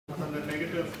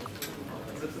negative,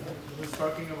 this is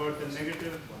talking about the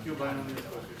negative q-binomial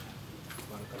coefficient.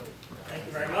 Thank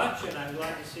you very much, and I'm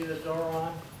glad to see that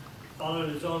Doron followed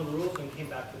his own rules and came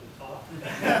back to the talk.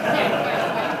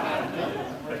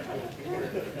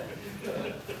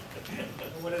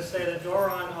 I want to say that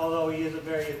Doron, although he is a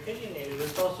very opinionated,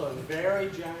 is also a very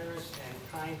generous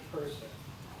and kind person.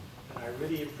 And I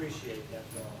really appreciate that,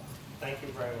 Doron. Thank you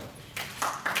very much.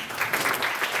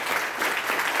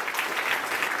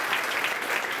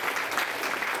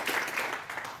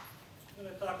 I'm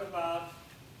going to talk about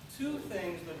two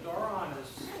things that Doron has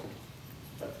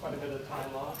spent quite a bit of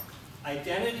time on: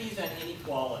 identities and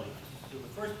inequalities. So the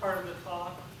first part of the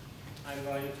talk, I'm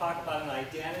going to talk about an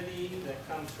identity that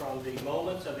comes from the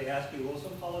moments of the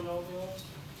Askew-Wilson polynomials,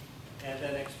 and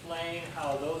then explain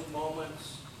how those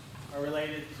moments are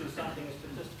related to something in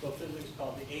statistical physics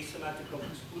called the asymmetrical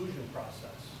exclusion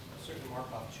process, a certain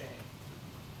Markov chain.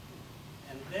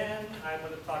 And then I'm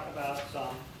going to talk about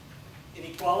some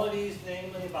inequalities,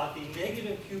 namely about the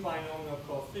negative q-binomial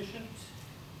coefficient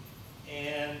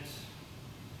and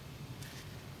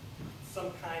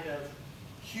some kind of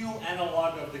q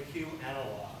analog of the q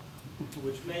analog,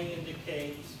 which may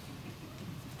indicate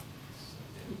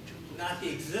not the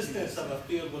existence of a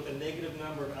field with a negative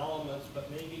number of elements, but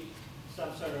maybe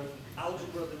some sort of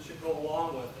algebra that should go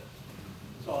along with it.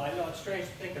 So I know it's strange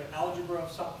to think of algebra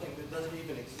of something that doesn't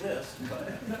even exist, but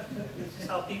this is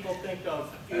how people think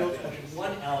of fields with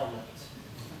one element.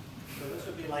 So this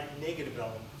would be like negative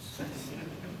elements.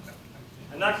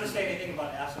 I'm not going to say anything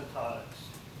about asymptotics.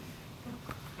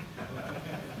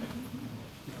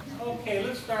 Okay,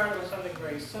 let's start with something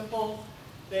very simple,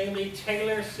 namely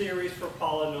Taylor series for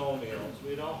polynomials.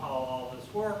 We know how all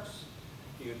this works.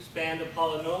 You expand a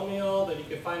polynomial, then you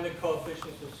can find the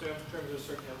coefficients in terms of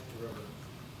certain derivatives.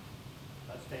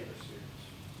 That's Taylor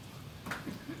series.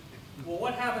 Well,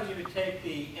 what happens if you take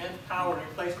the nth power and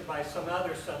replace it by some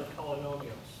other set of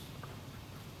polynomials?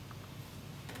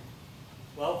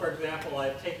 Well, for example,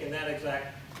 I've taken that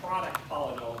exact product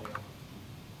polynomial.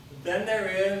 Then there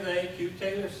is a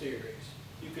q-Taylor series.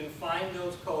 You can find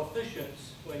those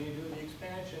coefficients when you do the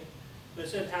expansion, but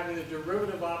instead of having the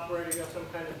derivative operator, you have some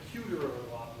kind of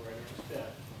q-derivative operator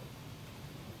instead.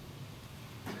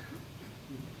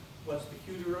 What's the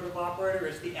q-derivative operator?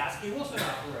 It's the Askew-Wilson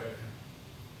operator.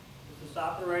 It's this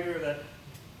operator that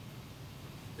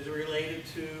is related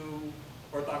to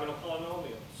orthogonal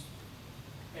polynomials.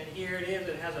 And here it is.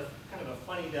 It has a kind of a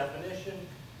funny definition.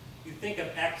 You think of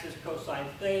x as cosine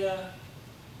theta,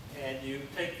 and you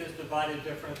take this divided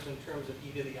difference in terms of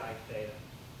e to the I theta.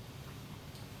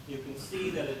 You can see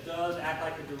that it does act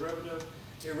like a derivative.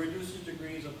 It reduces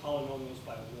degrees of polynomials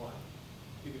by 1.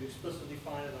 You could explicitly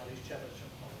find it on these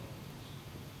Chebyshev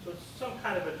polynomials. So it's some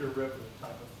kind of a derivative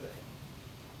type of thing.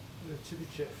 The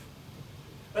Chebyshev.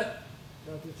 But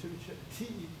No, the Chebyshev.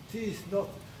 T is not.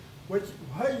 Why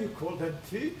you call them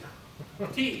T?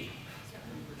 T.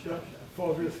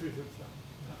 For obvious reasons.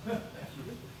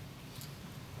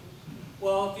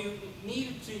 Well, if you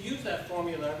needed to use that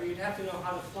formula, you'd have to know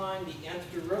how to find the nth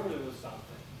derivative of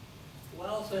something.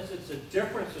 Well, since it's a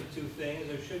difference of two things,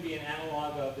 there should be an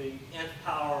analog of the nth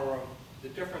power of the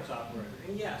difference operator.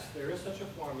 And yes, there is such a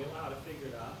formula, how to figure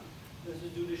it out. This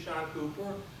is due to Sean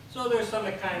Cooper. So there's some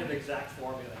kind of exact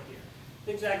formula here.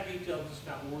 The exact details, just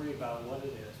not worry about what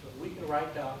it is. But we can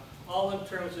write down all in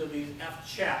terms of these f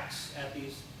checks at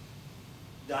these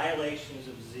dilations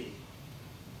of z.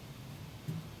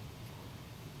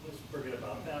 Let's forget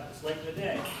about that. It's late in the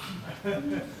day.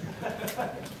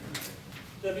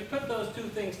 So if you put those two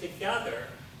things together,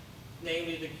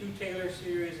 namely the q-Taylor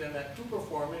series and that Cooper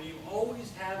formula, you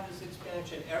always have this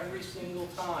expansion every single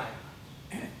time.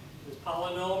 This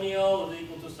polynomial is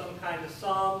equal to some kind of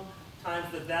sum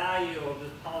times the value of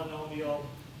this polynomial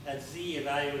at z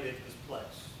evaluated at this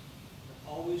place. That's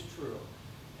always true.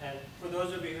 And for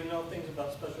those of you who know things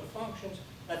about special functions,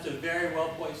 that's a very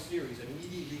well-placed series. It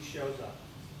immediately shows up.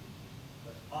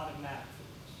 That's automatic for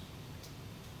this.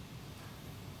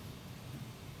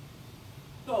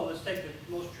 So let's take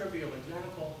the most trivial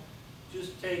example.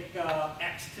 Just take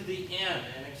x to the n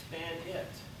and expand it.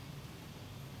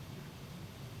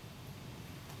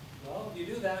 Well, if you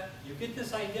do that, you get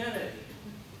this identity.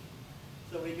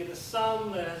 So we get a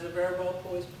sum that has a very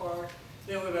well-poised part.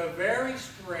 Then we have a very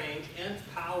strange nth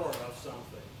power of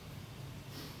something.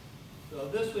 So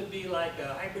this would be like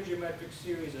a hypergeometric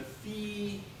series of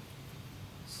phi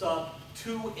sub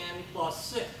 2n plus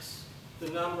 6. The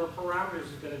number of parameters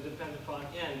is going to depend upon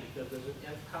n because there's an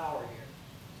nth power here.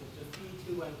 So it's a phi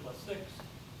 2n plus 6,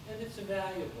 and it's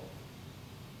evaluable.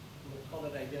 I'm going to call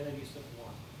it identity sub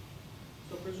 1.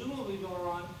 So presumably,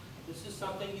 Doron, This is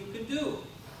something you can do,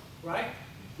 right?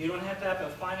 You don't have to have a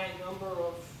finite number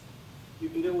of, you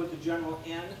can do it with the general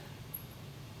n.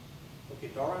 Okay,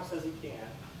 Doron says he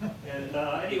can. And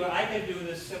anyway, I can do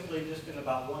this simply just in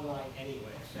about one line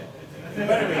anyway. So.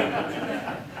 But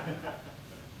anyway.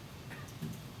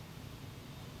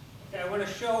 Okay, I want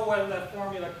to show where that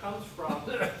formula comes from,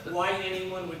 why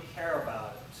anyone would care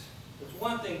about it. It's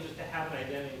one thing just to have an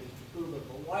identity to prove it,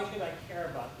 but why should I care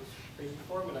about this crazy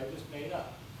formula I just made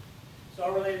up? It's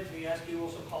all related to the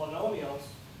Askew-Wilson polynomials,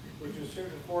 which are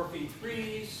certain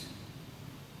 4phi3s.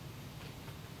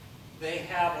 They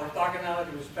have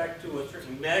orthogonality with respect to a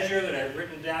certain measure that I've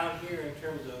written down here in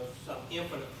terms of some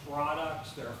infinite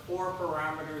products. There are 4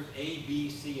 parameters, A, B,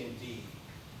 C, and D.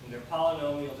 And they're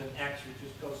polynomials in X, which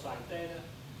is cosine theta.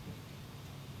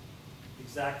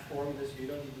 Exact formulas you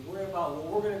don't need to worry about. What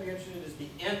we're going to be interested in is the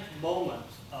nth moment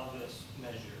of this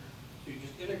measure. So you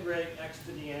just integrate x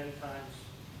to the n times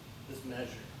this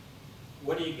measure.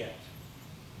 What do you get?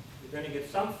 You're going to get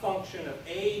some function of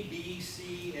A, B,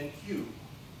 C, and Q.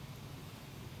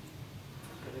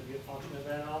 It's going to be a function of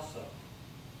n also.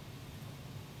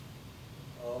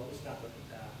 Oh, let's not look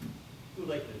at that. Too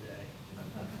late today.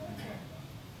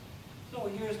 So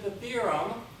here's the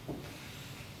theorem.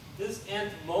 This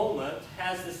nth moment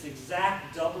has this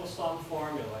exact double sum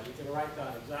formula. You can write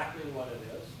down exactly what it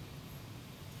is.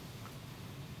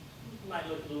 It might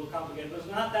look a little complicated, but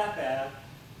it's not that bad.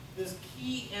 This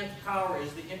key nth power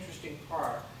is the interesting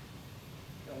part.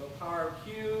 You have a power of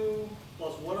q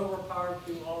plus 1 over power of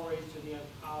q all raised to the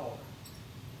nth power.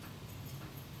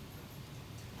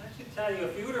 I should tell you,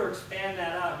 if you were to expand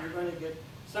that out, you're going to get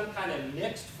some kind of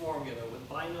mixed formula with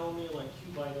binomial and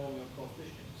q-binomial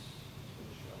coefficients. It's going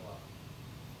to show up.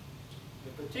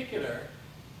 In particular,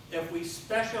 if we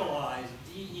specialize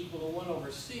d equal to 1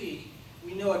 over c,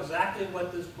 we know exactly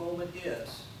what this moment is.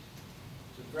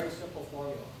 It's a very simple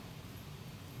formula.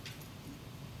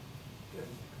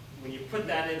 When you put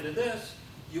that into this,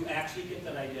 you actually get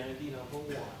that identity number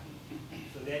 1.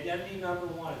 So the identity number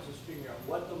 1 is just figuring out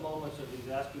what the moments of these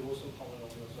Askew-Wilson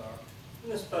polynomials are. In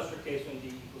this special case, when d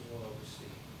equals 1 over c.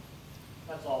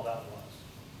 That's all that was.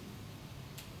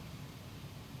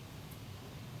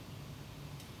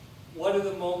 What are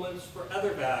the moments for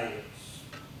other values?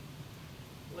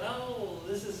 Well,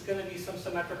 this is going to be some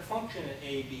symmetric function in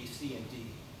A, B, C, and D.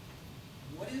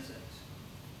 What is it?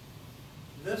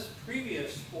 This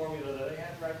previous formula that I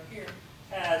have right here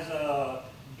has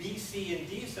B, C, and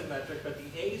D symmetric, but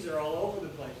the A's are all over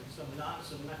the place in some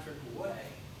non-symmetric way.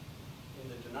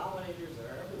 And the denominators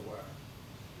are everywhere.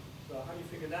 So how do you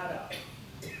figure that out?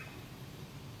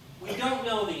 We don't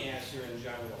know the answer in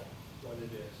general, what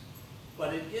it is.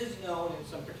 But it is known in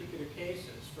some particular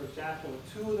cases. For example,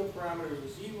 if 2 of the parameters are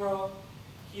 0,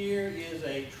 here is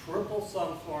a triple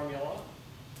sum formula,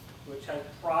 which has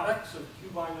products of q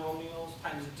binomials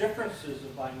times differences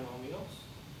of binomials.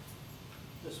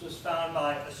 This was found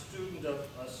by a student of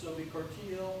Sylvie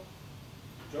Cortil,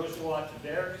 Joshua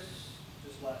Tavares,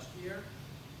 just last year.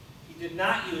 He did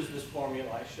not use this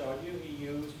formula I showed you. He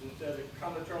used, instead of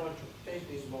combinatorial interpretation,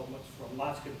 these moments from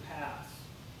Motzkin paths.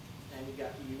 And he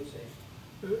got to use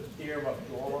a theorem of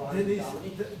Doron.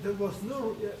 There was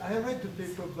no, I read the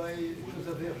paper by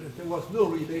Zeilberger. There was no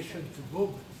relation to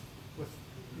moments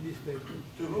in this paper.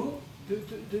 To who?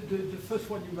 The first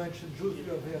one you mentioned,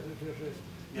 Zeilberger.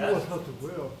 Yes. He was not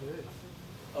aware of this.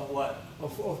 Of what?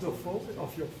 Of the formula,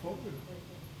 of your formula.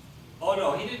 Oh,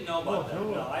 no, he didn't know about that.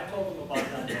 No. No, I told him about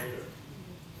that later.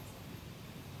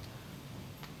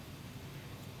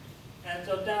 And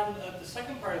so down at the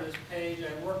second part of this page,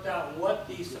 I worked out what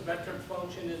the symmetric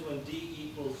function is when d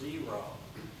equals 0.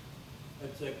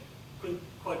 It's a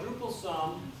quadruple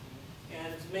sum,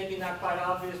 and it's maybe not quite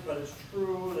obvious, but it's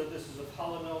true that this is a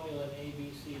polynomial in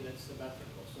ABC that's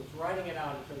symmetrical. So it's writing it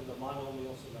out in terms of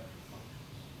monomial symmetric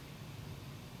functions.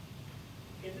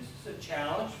 Okay, this is a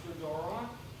challenge for Doron,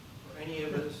 for any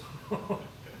of his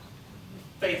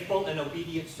faithful and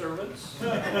obedient servants.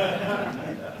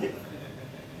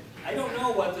 I don't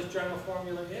know what this general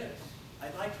formula is.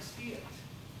 I'd like to see it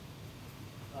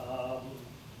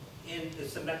in the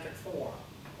symmetric form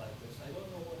like this. I don't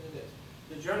know what it is.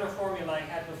 The general formula I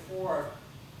had before,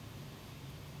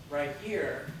 right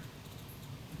here,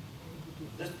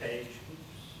 this page,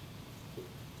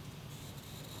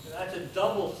 that's a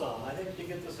double sum. I think to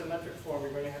get the symmetric form,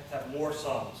 you're going to have more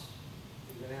sums.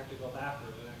 You're going to have to go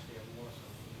backwards and actually have more sums.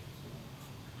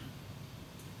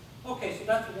 Okay, so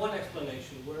that's one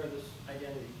explanation where this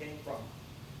identity came from.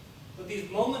 But these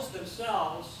moments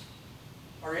themselves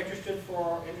are interesting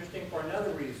for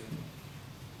another reason,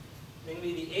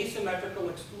 namely the asymmetrical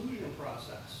exclusion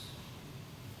process.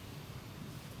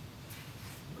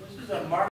 a mark